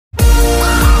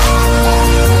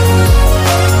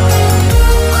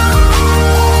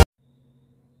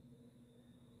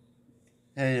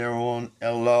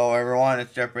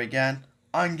Superstar again.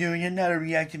 I'm doing another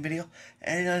reaction video,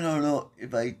 and I don't know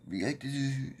if I reacted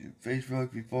to FaZe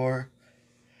Rug before,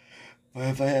 but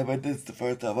if I haven't, this is the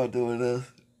first time I'm doing this.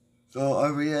 So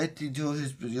I'm reacting to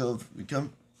his video of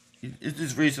it's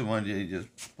this recent one that he just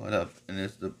put up, and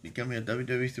it's the becoming a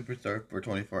WWE Superstar for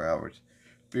 24 hours,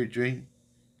 featuring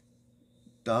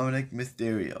Dominik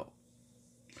Mysterio.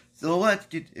 So let's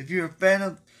get, if you're a fan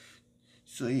of,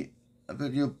 I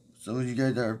bet some of you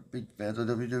guys are big fans of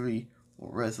WWE or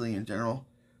wrestling in general.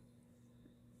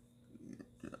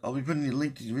 I'll be putting the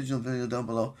link to the original video down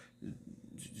below.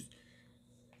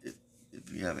 If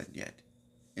you haven't yet,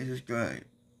 and subscribe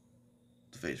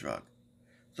to FaZe Rug.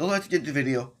 So let's get the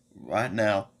video right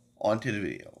now. Onto the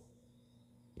video.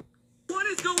 What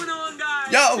is going on,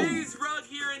 guys? Yo! FaZe Rug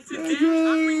here, and today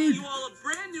I'm bringing you all a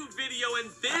brand new video, and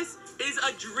this is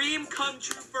a dream come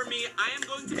true for me. I am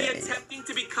going to be attempting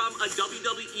to become a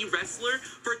WWE wrestler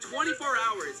for 24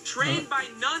 hours, trained by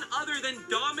none other than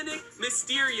Dominik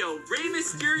Mysterio, Rey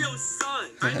Mysterio's son.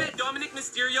 I met Dominik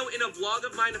Mysterio in a vlog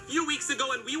of mine a few weeks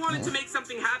ago, and we wanted to make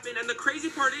something happen, and the crazy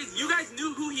part is, you guys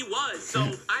knew who he was. So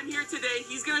I'm here today.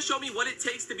 He's going to show me what it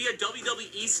takes to be a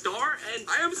WWE star, and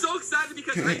I am so excited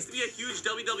because I used to be a huge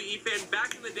WWE fan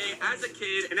back in the day as a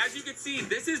kid, and as you can see,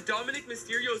 this is Dominik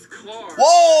Mysterio's car.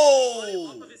 Whoa!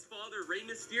 Off of his father, Rey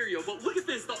Mysterio. But look at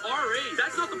this, the RA.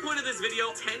 That's not the point of this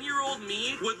video. 10-year-old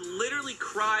me would literally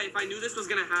cry if I knew this was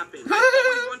gonna happen. I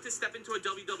always want to step into a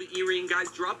WWE ring.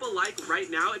 Guys, drop a like right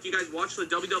now if you guys watch the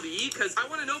WWE, because I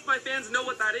want to know if my fans know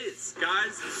what that is.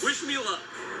 Guys, wish me luck.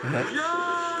 Yo!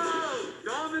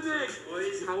 Dominik!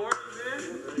 Boys, how are you,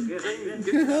 man? Good. Hey, good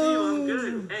to see you. I'm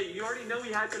good. Hey, you already know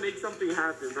we had to make something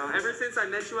happen, bro. Ever since I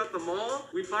met you at the mall,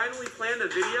 we finally planned a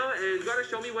video, and you gotta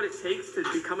show me what it takes to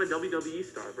become a WWE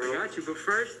star, bro. I got you, but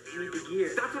first, you need the gear.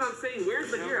 That's what I'm saying.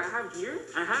 Where's the gear? I have gear?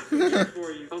 I have some gear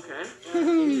for you. Okay.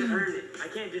 You need to earn it. I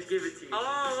can't just give it to you.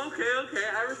 Oh, okay.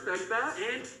 I respect that.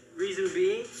 And reason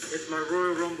being, it's my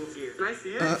Royal Rumble gear. Can I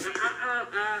see it? You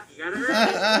gotta earn it.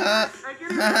 I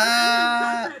get it.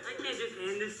 I can't just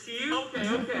hand this to you. Okay.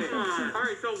 Come on. All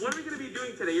right, so what are we going to be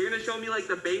doing today? You're going to show me, like,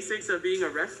 the basics of being a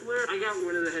wrestler? I got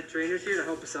one of the head trainers here to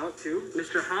help us out, too.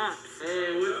 Mr. Hops.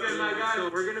 Hey, what's good, my guy? So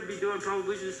we're going to be doing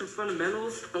probably just some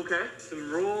fundamentals. Okay.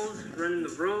 Some rolls, running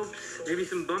the ropes, maybe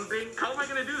some bumping. How am I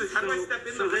going to do this? How do I step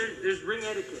in the ring? There's ring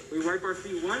etiquette. We wipe our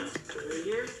feet once, right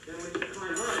here. Then when you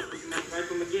climb up, we can wipe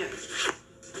them again.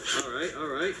 All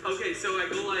right. Okay, so I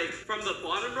go, like, from the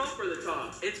bottom rope or the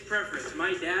top? It's preference.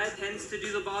 My dad tends to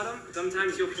do the bottom.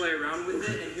 Sometimes he'll play around with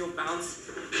it and he'll bounce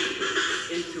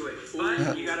into it.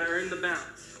 But you gotta earn the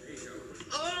bounce. There you go.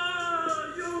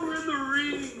 Oh, yo, we're in the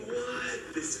ring.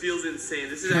 What? This feels insane.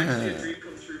 This is actually a dream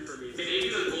come true for me. Maybe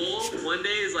the goal one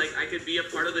day is, like, I could be a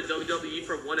part of the WWE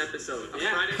for one episode.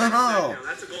 Yeah. Friday Night SmackDown.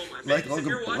 That's a goal of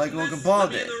mine. Like Logan Paul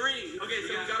did. In the ring. Okay,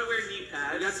 so you gotta wear knee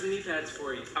pads. I got some knee pads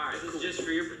for you. All right, this is just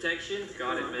for your protection.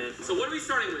 Got it, man. So what are we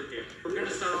starting with here? We're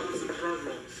gonna start off with some front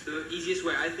rolls. The easiest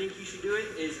way I think you should do it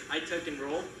is I tuck and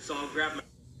roll. So I'll grab my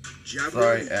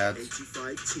Sorry, ads.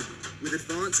 85T with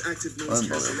advanced active noise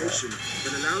cancellation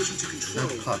that allows you to control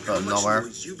how much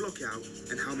noise you block out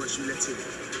and how much you let in.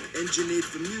 Engineered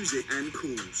for music and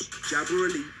calls. Jabber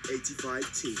Elite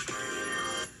 85T.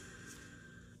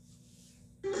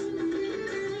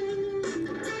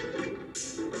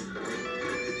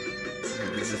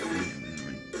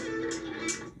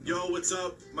 Yo, what's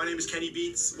up? My name is Kenny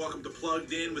Beats. Welcome to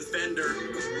Plugged In with Fender.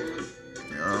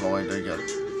 I don't know why they got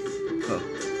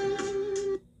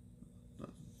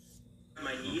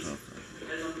my knees. You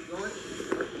guys want to be going?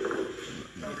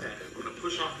 Okay. I'm gonna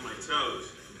push off my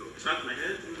toes. Go tuck my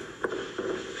head.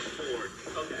 Forward.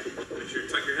 Okay. Make sure you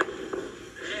tuck your head.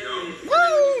 There you go.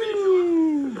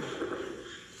 Woo! You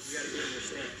gotta get in your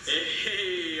stance.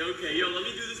 Hey, okay. Yo, let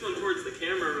me do this one towards the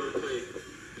camera real quick.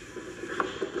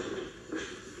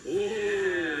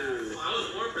 Ooh. I was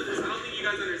born for this. I don't think you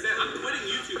guys understand. I'm quitting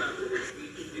YouTube after this. You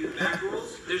can do back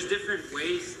rolls. There's different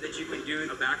ways that you can do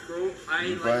a back roll.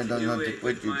 I Brian like to doesn't do have to it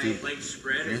quit with my YouTube. legs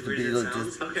spread You as have to weird be as it like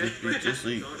sounds. just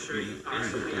sleep. So I'll show you. Alright,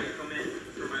 so we gotta come in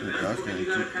for my Yeah, back Josh roll. can You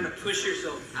gotta keep kind of push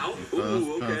yourself out.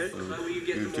 Ooh, okay. So that way you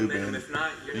get the YouTube momentum. and If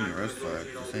not, you're being not a gonna wrestler go, at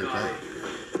you the know, same got time. it.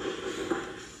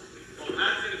 Well,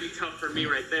 that's gonna be tough for me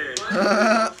right there.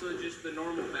 So just the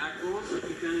normal back rolls,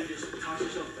 you kind of just toss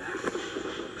yourself back.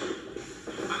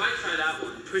 I might try that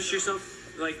one. Push yourself,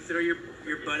 like throw your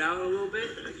butt out a little bit.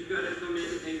 You gotta come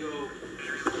in and go.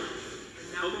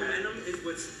 Now momentum is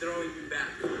what's throwing you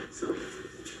back. So.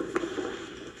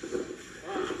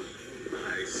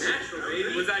 Nice. Natural,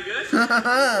 baby. Was that good? Now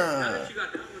that you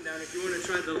got that one down, if you want to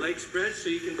try the leg spread so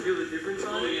you can feel the difference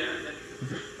on it. Yeah.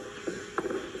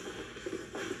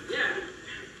 Yeah.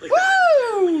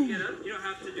 Woo! get up. You don't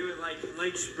have to do it like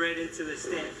legs spread into the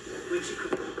stand. Which,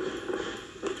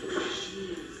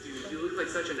 Jeez, dude, you look like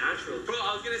such a natural. Bro,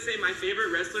 I was gonna say my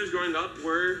favorite wrestlers growing up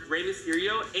were Rey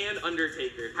Mysterio and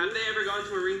Undertaker. Have they ever gone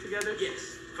to a ring together?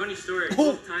 yes. Funny story.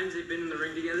 Both times they've been in the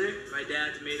ring together, my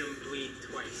dad's made them bleed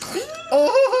twice.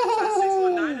 Oh!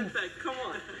 619 effect, come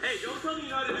on. Hey, don't tell me you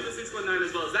know how to do the 619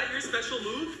 as well. Is that your special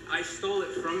move? I stole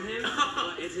it from him.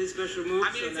 It's his special move.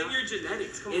 I mean, it's in your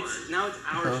genetics, come on. Now it's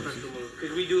our special move.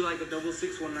 Because we do like a double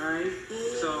 619.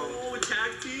 So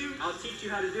tag team? I'll teach you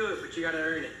how to do it, but you gotta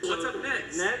earn it. What's up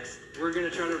next? Next, we're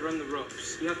gonna try to run the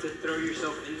ropes. You have to throw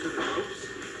yourself into the ropes,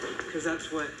 because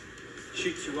that's what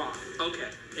shoots you off. Okay.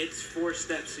 It's 4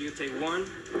 steps, so you take 1,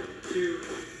 2,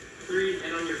 3,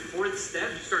 and on your 4th step,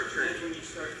 You start turning. that's when you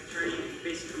start turning and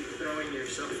basically throwing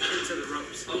yourself into the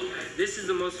ropes. Okay. This is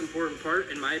the most important part,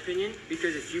 in my opinion,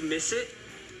 because if you miss it,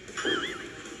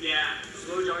 Yeah.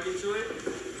 slow jog into it.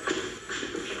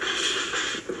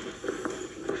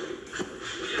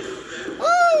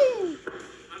 Woo!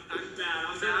 I'm bad.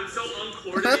 I'm so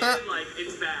uncoordinated, like,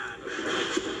 it's bad.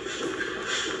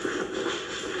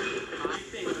 I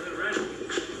think we're ready.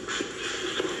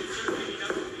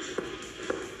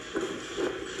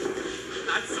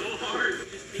 That's so hard.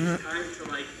 It just takes time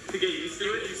to To get used to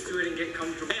it. used to it and get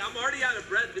comfortable. Hey, I'm already out of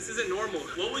breath. This isn't normal.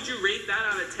 What would you rate that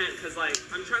out of 10? Because, like,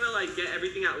 I'm trying to, like, get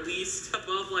everything at least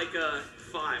above, like, a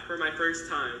 5 for my first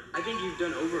time. I think you've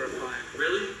done over a 5.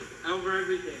 Really? Over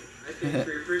everything. I think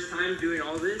for your first time doing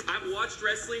all this. I've watched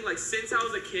wrestling, like, since I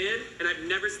was a kid, and I've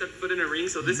never stepped foot in a ring,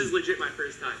 so this is legit my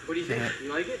first time. What do you think?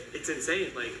 You like it? It's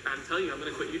insane. Like, I'm telling you, I'm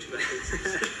gonna quit YouTube after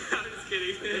this. I'm just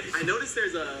kidding. I noticed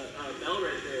there's a bell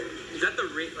right there. Is that the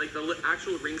ring, like the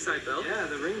actual ringside bell? Yeah,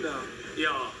 the ring bell.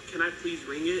 Yo, can I please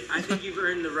ring it? I think you've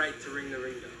earned the right to ring the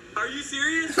ring bell. Are you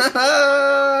serious? So wipe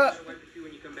your feet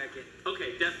when you come back in.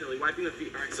 Okay, definitely. Wiping the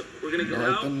feet. All right, so we're gonna go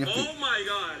Wiping now. your feet. Oh my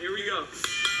god, here we go.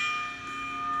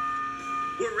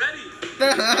 We're ready.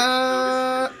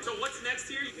 So what's next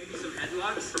here? Maybe some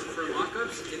headlocks for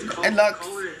lockups. It's called Headlocks.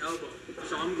 collar and elbow.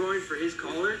 So I'm going for his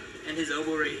collar and his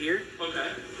elbow right here.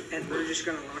 Okay. And we're just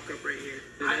gonna lock up right here.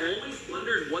 I always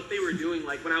wondered what they were doing.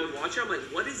 Like when I would watch it, I'm like,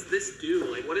 what does this do?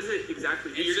 Like, what does it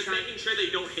exactly do? You're just making sure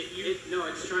they don't hit you. No,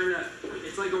 it's trying to.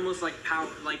 It's like almost like power.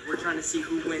 Like we're trying to see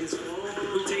who wins,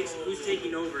 who's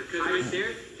taking over. Cause right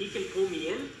there, he can pull me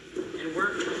in, and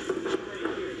we're right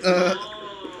here. He's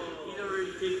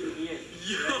already taking me in.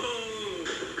 Yo.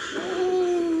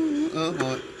 Oh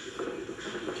boy.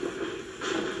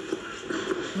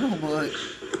 Oh boy.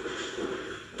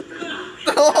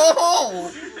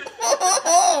 Oh!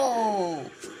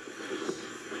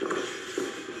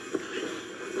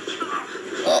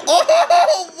 Oh!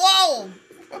 Oh! Wow!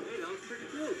 Hey, that was pretty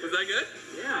good. Is that good?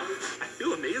 Yeah. I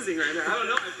feel amazing right now. I don't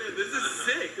know. This is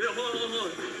sick. Hold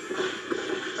on.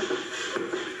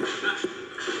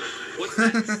 What's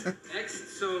next?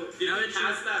 Next, so Did now you that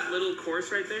pass that little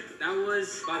course right there? that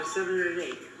was about a 7 or an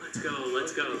 8.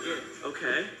 Let's go.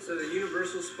 Okay. So the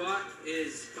universal spot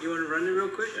is. You want to run it real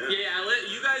quick? Yeah, I'll let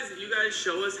you guys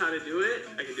show us how to do it.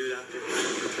 I can do it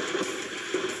after.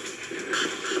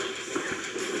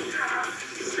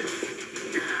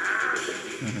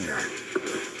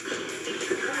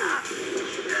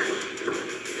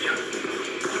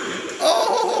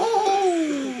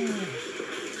 Oh!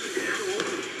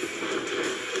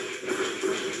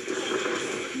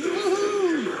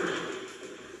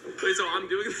 Wait, so I'm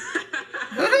doing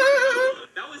that?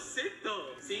 That was sick though.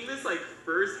 Seeing this like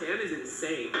firsthand is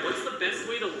insane. What's the best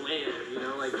way to land? You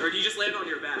know, like, or do you just land on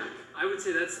your back? I would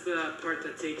say that's the part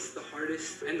that takes the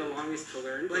hardest and the longest to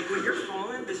learn. Like when you're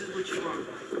falling, this is what you want.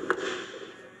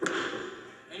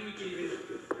 And you can even.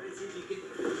 Let's see if you can.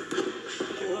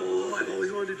 Oh, I've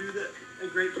always wanted to do that.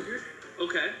 Like right here.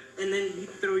 Okay. And then you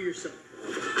throw yourself.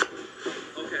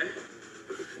 Okay.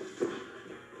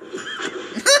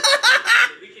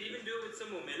 We can even do it with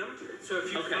some momentum. So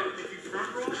if you Okay. if you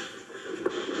front roll.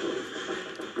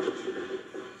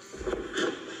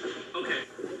 Okay.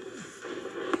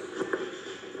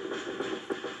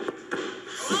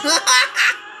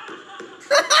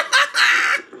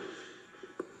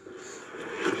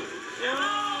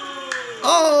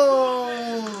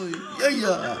 Oh!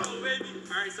 Yeah! Oh, baby.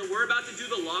 All right, so we're about to do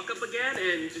the lockup again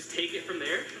and just take it from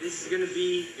there. This is gonna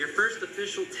be your first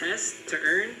official test to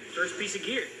earn first piece of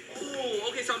gear. Oh,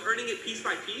 okay, so I'm earning it piece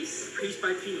by piece. Piece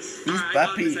by piece. Piece Alright, by I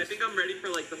got this. piece. I think I'm ready for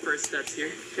like the first steps here.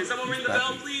 Can someone ring the by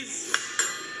bell, piece. please?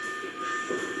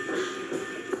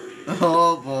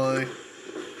 Oh boy.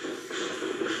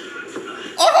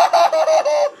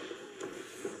 Oh!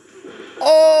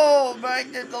 Oh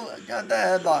man, got the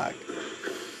headlock.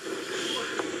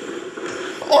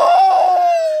 Oh!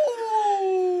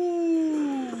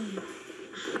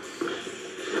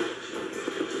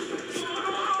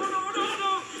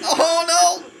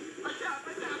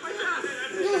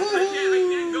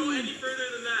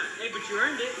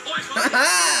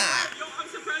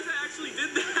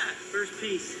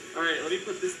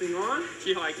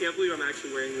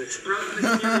 Rug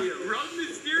Mysterio. Rug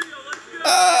Mysterio, let's go!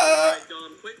 Alright,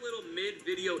 Dom, quick little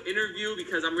mid-video interview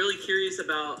because I'm really curious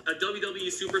about a WWE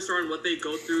superstar and what they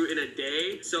go through in a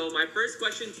day. So my first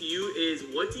question to you is,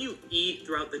 what do you eat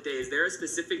throughout the day? Is there a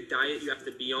specific diet you have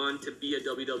to be on to be a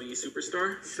WWE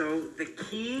superstar? So the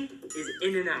key is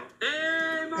in and out.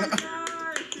 Hey, my guy!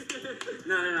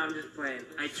 No, I'm just playing.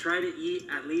 I try to eat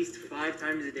at least 5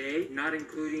 times a day, not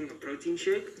including a protein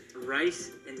shake,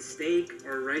 rice and steak,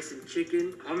 or rice and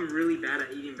chicken. I'm really bad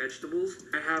at eating vegetables.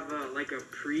 I have like a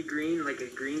pre-green, like a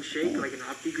green shake, like an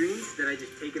Opti-Greens that I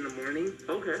just take in the morning.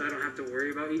 Okay. So I don't have to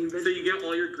worry about eating vegetables. So you get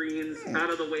all your greens out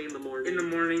of the way in the morning? In the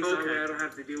morning, so Okay. that way I don't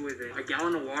have to deal with it. A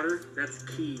gallon of water, that's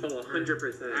key. Oh,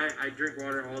 100%. I drink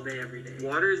water all day, every day.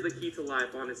 Water is the key to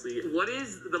life, honestly. What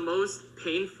is the most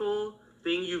painful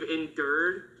thing you've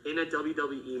endured in a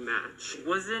WWE match? It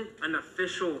wasn't an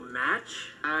official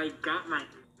match. I got my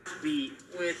beat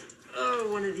with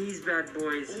one of these bad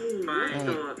boys by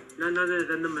none other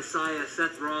than the Messiah,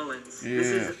 Seth Rollins. This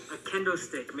is a kendo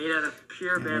stick made out of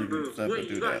pure bamboo. Wait,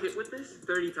 you got hit with this?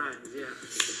 30 times, yeah.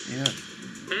 Yeah.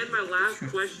 And my last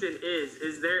question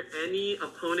is there any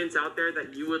opponents out there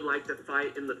that you would like to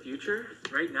fight in the future?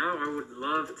 Right now, I would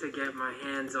love to get my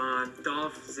hands on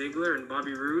Dolph Ziggler and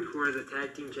Bobby Roode, who are the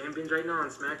tag team champions right now on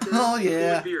SmackDown. Oh Who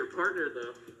yeah. would be your partner,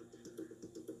 though?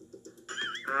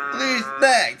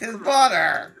 Respect his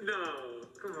brother. No.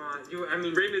 Come on, I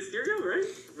mean, Rey Mysterio, right?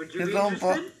 would you His be own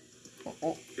interested?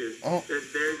 Dude, Oh.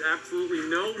 there's absolutely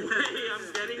no way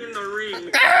I'm getting in the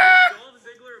ring. Dolph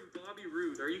Ziggler and Bobby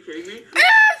Roode. Are you kidding me?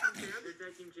 They're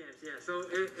tag team champs, yeah. So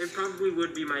it probably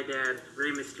would be my dad,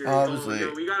 Rey Mysterio. Obviously.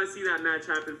 No, we gotta see that match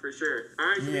happen for sure. All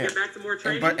right, should we Yeah. get back to more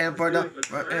training? Let's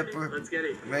Let's get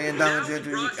it. Ray and Now Dominik,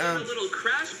 we brought in a little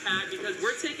crash pad because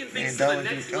we're taking things to the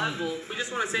next level. We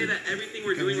just want to say that everything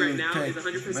we're doing right now is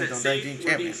 100% safe.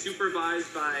 We're being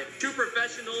supervised by 2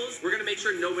 professionals. We're gonna make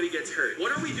sure nobody gets hurt.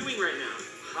 What are we doing right now?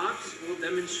 Hops will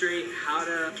demonstrate how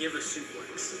to give a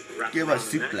suplex. Wrap Give around us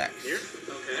the neck suplex. Here.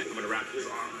 Okay. I'm gonna wrap his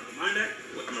arm around my neck.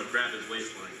 I'm gonna grab his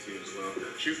waistline too as well.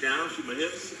 Shoot down, shoot my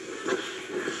hips.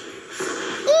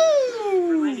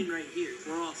 We're landing right here.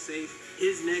 We're all safe.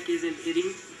 His neck isn't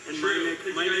hitting, and my True, neck 'cause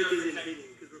you guys are isn't protecting. hitting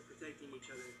because we're protecting each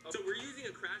other. So we're using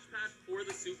a crash pad for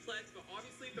the suplex, but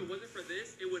obviously if it wasn't for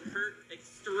this, it would hurt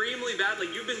extremely bad.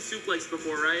 Like you've been suplexed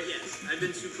before, right? Yes, I've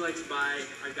been suplexed by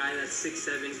a guy that's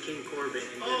 6'7", King Corbin.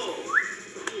 And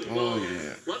Oh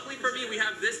yeah. Luckily for me, we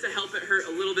have this to help it hurt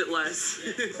a little bit less.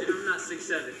 and I'm not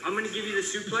 6'7". I'm gonna give you the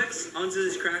suplex onto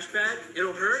this crash pad.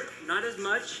 It'll hurt, not as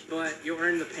much, but you'll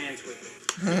earn the pants with it.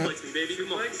 Suplex me, baby.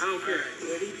 Come on. I don't care.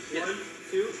 Ready? Yeah. 1,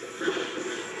 2.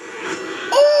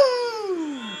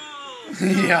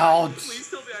 Ouch. Please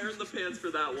tell me I earned the pants for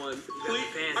that one. Please.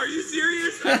 pants. Are you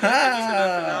serious? I can't even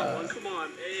for that one. Come on.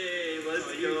 Hey, let's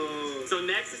go. So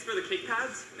next is for the kick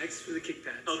pads? Next for the kick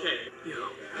pads. Okay.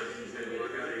 Yo.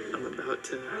 I'm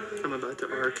about to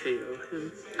RKO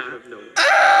him out of nowhere.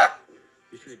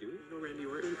 You gonna do it? You know Randy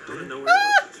Orton? Out of nowhere.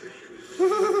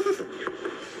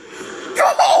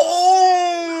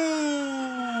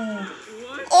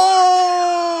 What?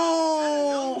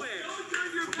 Oh!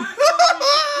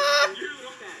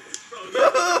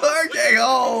 Okay,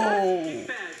 oh!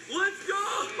 Let's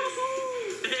go!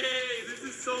 Hey, this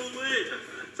is so lit.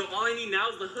 So all I need now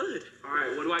is the hood. All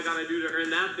right, what do I gotta do to earn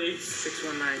that thing?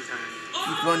 619 time.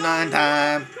 619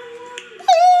 time.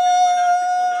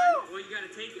 Well, you gotta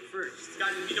take it first.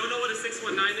 Guys, if you don't know what a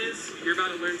 619 is, you're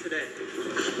about to learn today.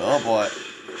 Oh boy.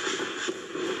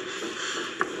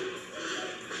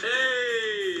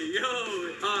 Hey, yo.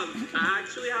 I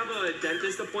actually have a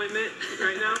dentist appointment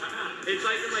right now. It's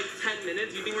like in 10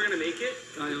 minutes. Do you think we're gonna make it?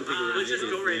 I don't think we're Let's just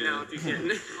go right now if you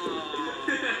can.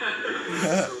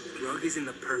 So, Rug is in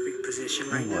the perfect position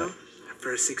right now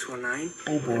for a 619.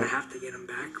 Oh boy. And I have to get him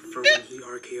back for when he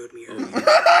RKO'd me earlier. I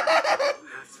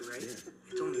have to, right? It's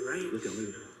only right. What was that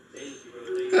for?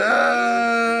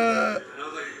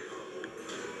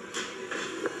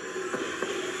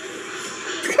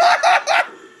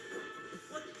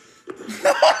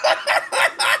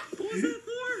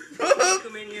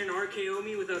 Come in here and RKO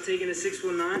me without taking a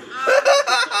 619. No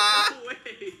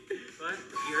way. But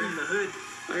you're in the hood.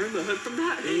 I earned the hood from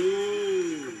that.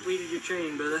 Completed your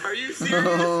training, brother. Are you serious?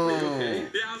 Okay.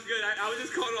 Yeah, I'm good. I was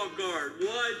just caught off guard.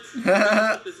 What?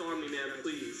 Don't put this on me, man,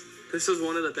 please. This was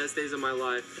one of the best days of my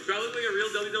life. Do I look like a real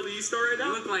WWE star right now?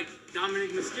 You look like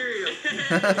Dominik Mysterio.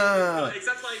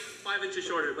 Except 5 inches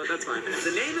shorter, but that's fine.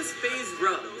 The name is FaZe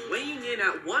Rug, weighing in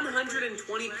at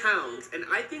 120 pounds, and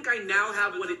I think I now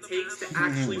have what it takes to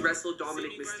actually wrestle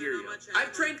Dominik Mysterio.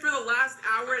 I've trained for the last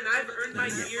hour, and I've earned my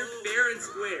gear fair and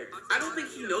square. I don't think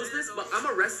he knows this, but I'm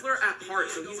a wrestler at heart,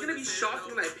 so he's gonna be shocked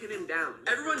when I pin him down.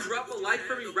 Everyone drop a like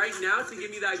for me right now to give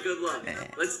me that good luck.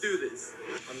 Let's do this.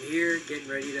 I'm here getting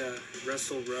ready to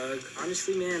wrestle Rug.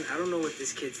 Honestly, man, I don't know what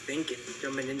this kid's thinking.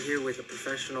 Coming in here with a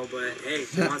professional, but hey,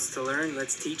 if he wants to learn,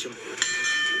 let's teach him.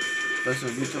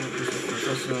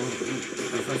 Professional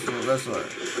wrestler.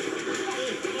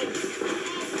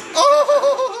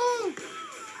 Oh!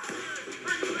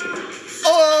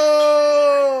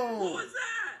 Oh! What was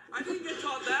that? I didn't get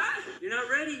taught that. You're not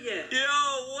ready yet. Yo,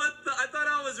 what the? I thought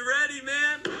I was ready,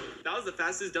 man. That was the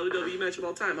fastest WWE match of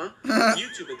all time, huh?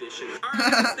 YouTube edition. All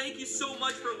right, guys, thank you so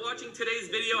much for watching today's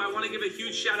video. I want to give a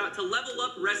huge shout out to Level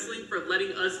Up Wrestling for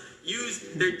letting us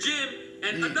use their gym.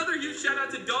 And another huge shout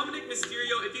out to Dominik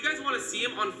Mysterio. If you guys want to see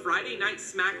him on Friday Night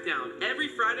SmackDown, every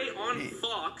Friday on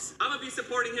Fox, I'm going to be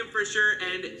supporting him for sure.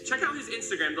 And check out his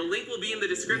Instagram. The link will be in the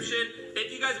description.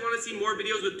 If you guys want to see more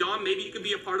videos with Dom, maybe you could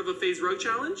be a part of a FaZe Rug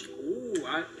challenge. Ooh,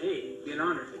 hey, be an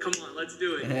honor. Come on, let's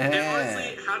do it. And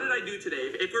honestly, how did I do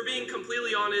today? If we're being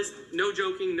completely honest, no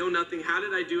joking, no nothing, how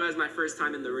did I do as my first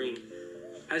time in the ring?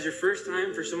 As your first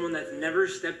time for someone that's never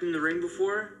stepped in the ring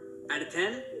before, out of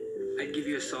 10, I'd give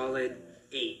you a solid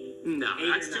 8. No, 8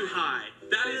 that's too high.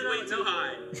 That is way too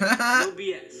high. No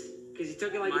BS. Because you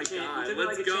took it like My a champ. God, You took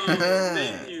let's it like go. a champ.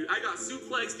 Thank you. I got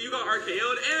suplexed, you got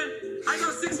RKO'd, and I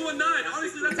got 619.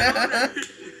 Honestly, that's an honor.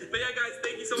 But yeah, guys,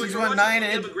 thank you so much for watching. Hope you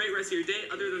have a great rest of your day.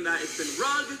 Other than that, it's been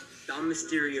Rug, Dom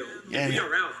Mysterio. Yeah. we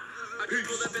are out. I'm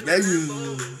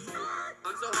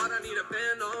so hot, I need a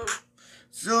fan on.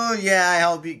 So yeah, I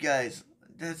hope you guys,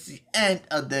 that's the end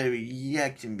of the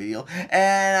reaction video,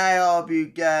 and I hope you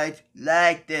guys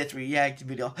like this reaction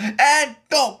video, and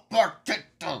don't forget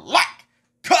to like,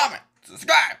 comment,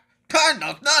 subscribe, turn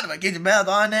those notification bells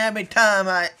on every time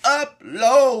I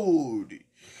upload,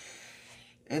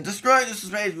 and subscribe to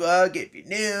FaZe Rug if you're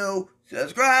new,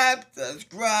 subscribe if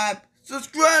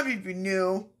you're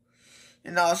new,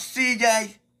 and I'll see you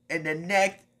guys in the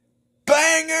next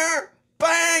banger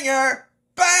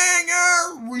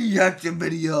reaction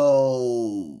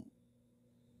video.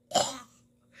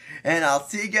 And I'll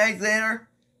see you guys later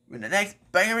in the next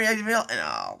banger reaction video. And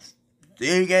I'll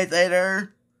see you guys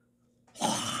later.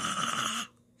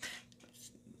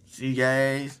 See you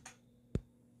guys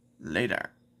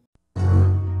later.